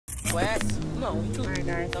Conhece? Não, muito.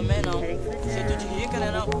 Também não. Jeito de rica, né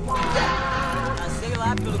não? Ah, sei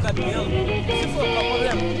lá, pelo cabelo. Se for, qual o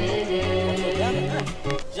problema?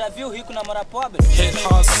 Já viu rico namorar pobre? Hit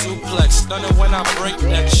hard suplex, stunning when I break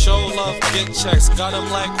neck. Show love, get checks, got him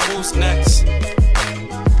like who's next?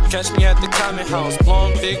 Catch me at the common house,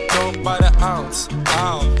 blowing big dope by the ounce.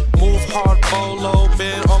 Ow. Move hard, bolo,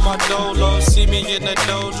 been on my dolo. See me in the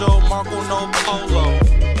dojo, Marco no polo.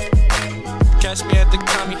 Catch me at the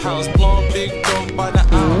common house, blowing big dope by the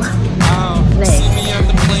ounce. Ow. See me at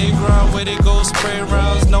the playground where they go spray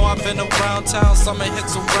rounds. Know I've been around town, summer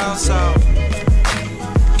hits around sound.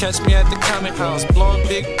 Catch me at the common house, blowing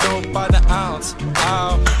big dope by the ounce.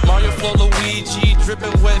 Ow. Mario flow Luigi,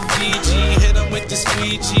 dripping wet Fiji. Hit him with the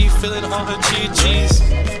squeegee, feeling on her GGs.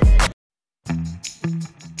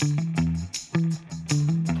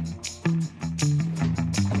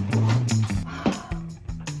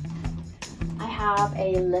 I have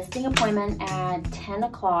a listing appointment at 10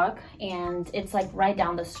 o'clock and it's like right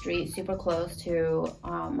down the street, super close to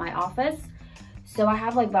my office. So I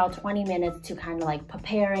have like about 20 minutes to kind of like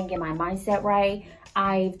prepare and get my mindset right.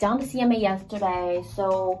 I've done the CMA yesterday,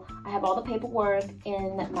 so I have all the paperwork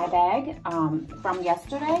in my bag from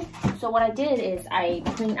yesterday. So what I did is I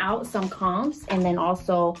print out some comps and then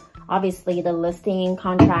also obviously the listing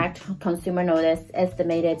contract, consumer notice,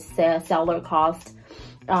 estimated seller cost.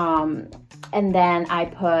 And then I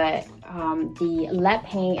put the lead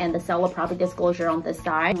paint and the seller property disclosure on this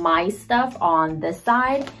side, my stuff on this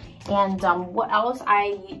side. And what else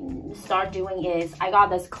I start doing is I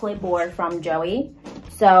got this clipboard from Joey.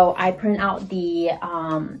 So I print out the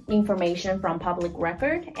information from public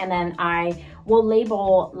record, and then I will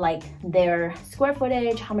label like their square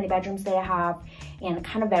footage, how many bedrooms they have, and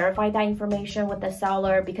kind of verify that information with the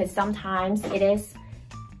seller, because sometimes it is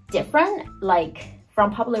different. Like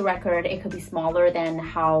from public record, it could be smaller than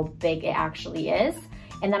how big it actually is.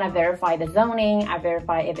 And then I verify the zoning, I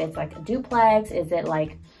verify if it's like a duplex, is it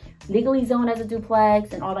like legally zoned as a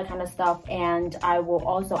duplex, and all that kind of stuff. And I will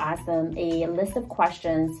also ask them a list of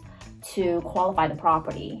questions to qualify the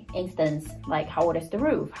property. Instance, like how old is the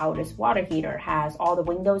roof, how old is water heater, has all the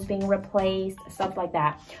windows being replaced, stuff like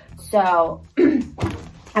that. So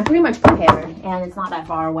I'm pretty much prepared and it's not that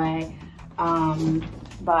far away,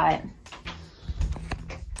 but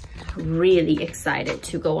really excited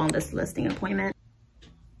to go on this listing appointment.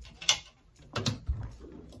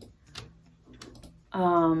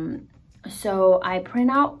 So I print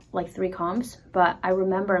out like 3 comps, but I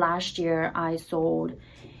remember last year I sold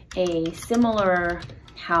a similar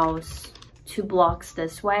house 2 blocks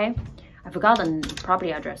this way. I forgot the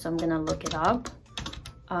property address, so I'm gonna look it up.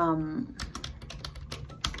 And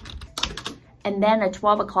then at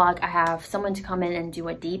 12 o'clock, I have someone to come in and do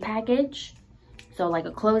a deed package. So like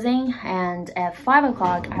a closing. And at 5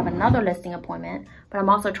 o'clock, I have another listing appointment, but I'm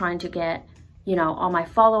also trying to get, you know, all my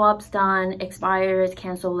follow-ups done, expires,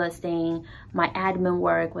 cancel listing, my admin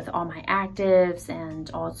work with all my actives,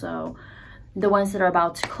 and also the ones that are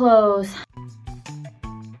about to close.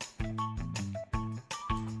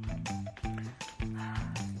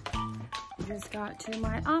 Just got to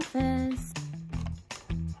my office.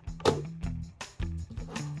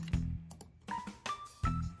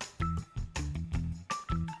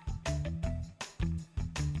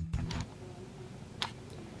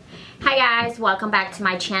 Hi guys, welcome back to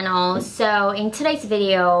my channel. So in today's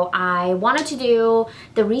video, I wanted to do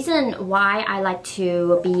the reason why I like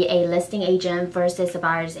to be a listing agent versus a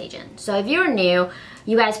buyer's agent. So if you're new,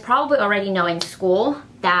 you guys probably already know in school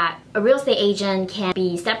that a real estate agent can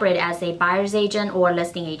be separated as a buyer's agent or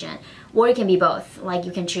listing agent, or it can be both. Like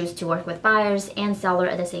you can choose to work with buyers and seller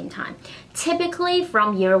at the same time. Typically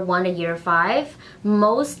from year 1 to year 5,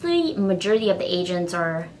 majority of the agents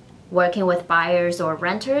are working with buyers or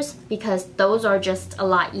renters, because those are just a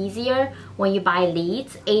lot easier when you buy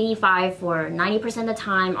leads. 85 or 90% of the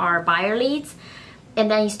time are buyer leads. And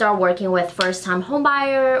then you start working with first-time home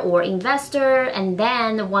buyer or investor, and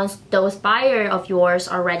then once those buyers of yours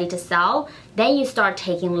are ready to sell, then you start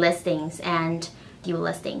taking listings and do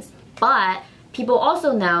listings. But people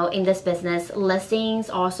also know in this business, listings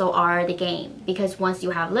also are the game, because once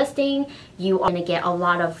you have listing, you are going to get a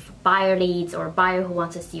lot of buyer leads or buyer who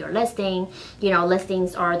wants to see your listing. You know,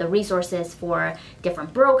 listings are the resources for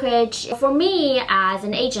different brokerage. For me as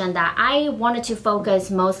an agent, that I wanted to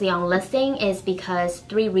focus mostly on listing is because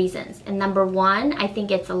 3 reasons. And number 1, I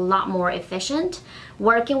think it's a lot more efficient.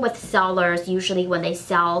 Working with sellers, usually when they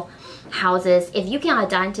sell houses, if you can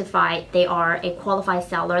identify they are a qualified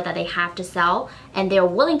seller that they have to sell and they're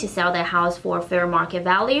willing to sell their house for fair market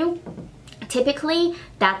value, typically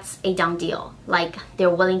that's a done deal. Like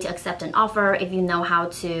they're willing to accept an offer if you know how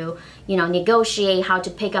to, you know, negotiate, how to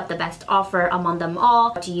pick up the best offer among them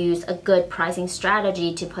all, to use a good pricing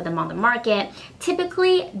strategy to put them on the market.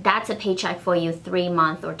 Typically, that's a paycheck for you 3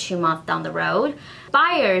 months or 2 months down the road.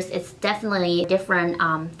 Buyers, it's definitely different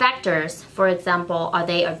factors. For example, are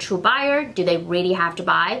they a true buyer? Do they really have to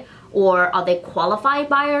buy? Or are they qualified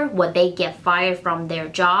buyer? Would they get fired from their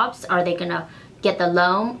jobs? Are they gonna get the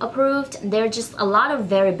loan approved? There are just a lot of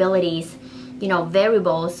variabilities, you know,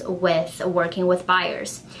 variables with working with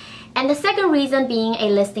buyers. And the second reason being a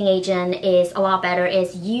listing agent is a lot better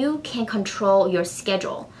is you can control your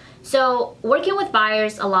schedule. So working with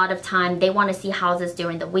buyers, a lot of time they want to see houses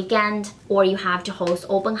during the weekend, or you have to host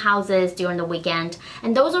open houses during the weekend.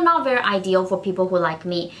 And those are not very ideal for people who like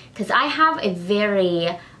me, because I have a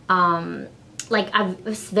very a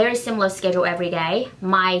very similar schedule every day.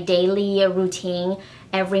 My daily routine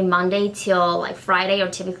every Monday till like Friday are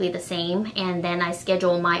typically the same, and then I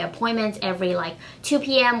schedule my appointments every like 2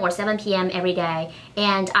 p.m. or 7 p.m. every day,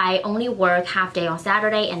 and I only work half day on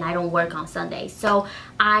Saturday and I don't work on Sunday. So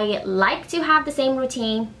I like to have the same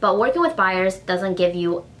routine, but working with buyers doesn't give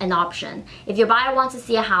you an option. If your buyer wants to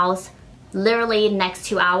see a house literally next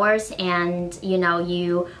 2 hours and you know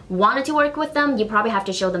you wanted to work with them, you probably have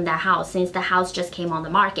to show them that house since the house just came on the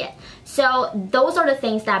market. So those are the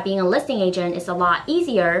things that being a listing agent is a lot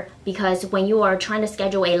easier, because when you are trying to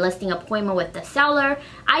schedule a listing appointment with the seller,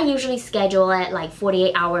 I usually schedule it like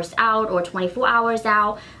 48 hours out or 24 hours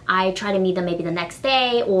out. I try to meet them maybe the next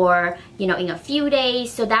day or, you know, in a few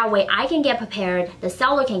days, so that way I can get prepared, the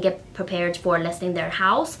seller can get prepared for listing their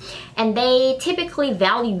house, and they typically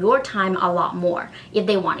value your time a lot more. If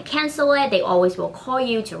they want to cancel it, they always will call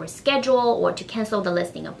you to reschedule or to cancel the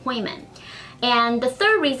listing appointment. And the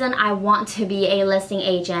third reason I want to be a listing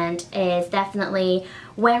agent is definitely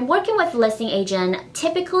when working with listing agent,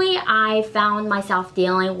 typically I found myself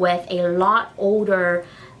dealing with a lot older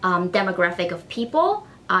demographic of people.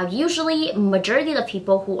 Usually majority of the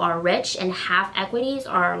people who are rich and have equities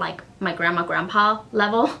are like my grandpa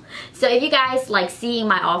level. So if you guys like see in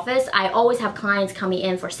my office, I always have clients coming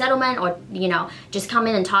in for settlement or, you know, just come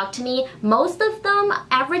in and talk to me. Most of them,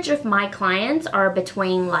 average of my clients are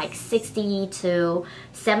between like 60 to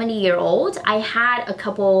 70 year old. I had a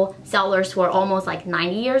couple sellers who are almost like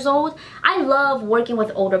 90 years old. I love working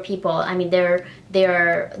with older people. I mean,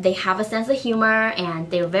 they have a sense of humor and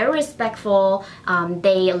they're very respectful.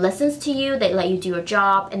 They listen to you, they let you do your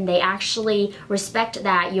job, and they actually respect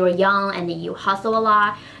that you're young and that you hustle a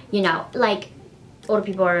lot. You know, like older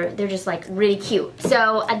people they're just like really cute.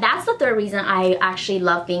 So that's the third reason I actually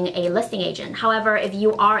love being a listing agent. However, if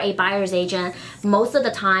you are a buyer's agent, most of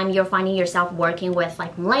the time you're finding yourself working with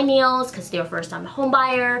like millennials because they're first time home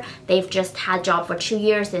buyer, they've just had a job for 2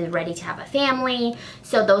 years and ready to have a family.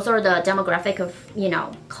 So those are the demographic of, you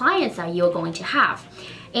know, clients that you're going to have.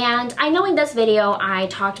 And I know in this video I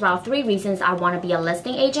talked about 3 reasons I want to be a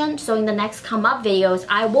listing agent. So in the next come up videos,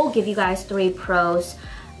 I will give you guys 3 pros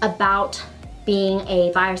about being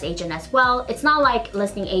a buyer's agent as well. It's not like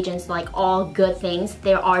listing agents like all good things.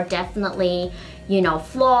 There are definitely, you know,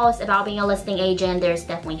 flaws about being a listing agent. There's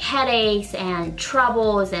definitely headaches and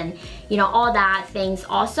troubles and, you know, all that things.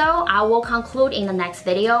 Also, I will conclude in the next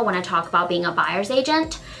video when I talk about being a buyer's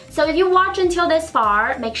agent. So if you watch until this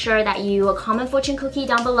far, make sure that you comment fortune cookie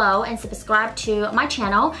down below and subscribe to my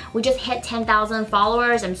channel. We just hit 10,000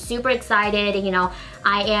 followers. I'm super excited. You know,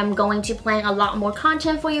 I am going to plan a lot more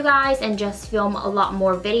content for you guys and just film a lot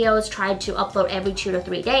more videos, try to upload every 2 to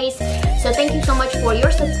 3 days. So thank you so much for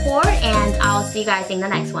your support, and I'll see you guys in the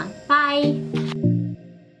next one. Bye!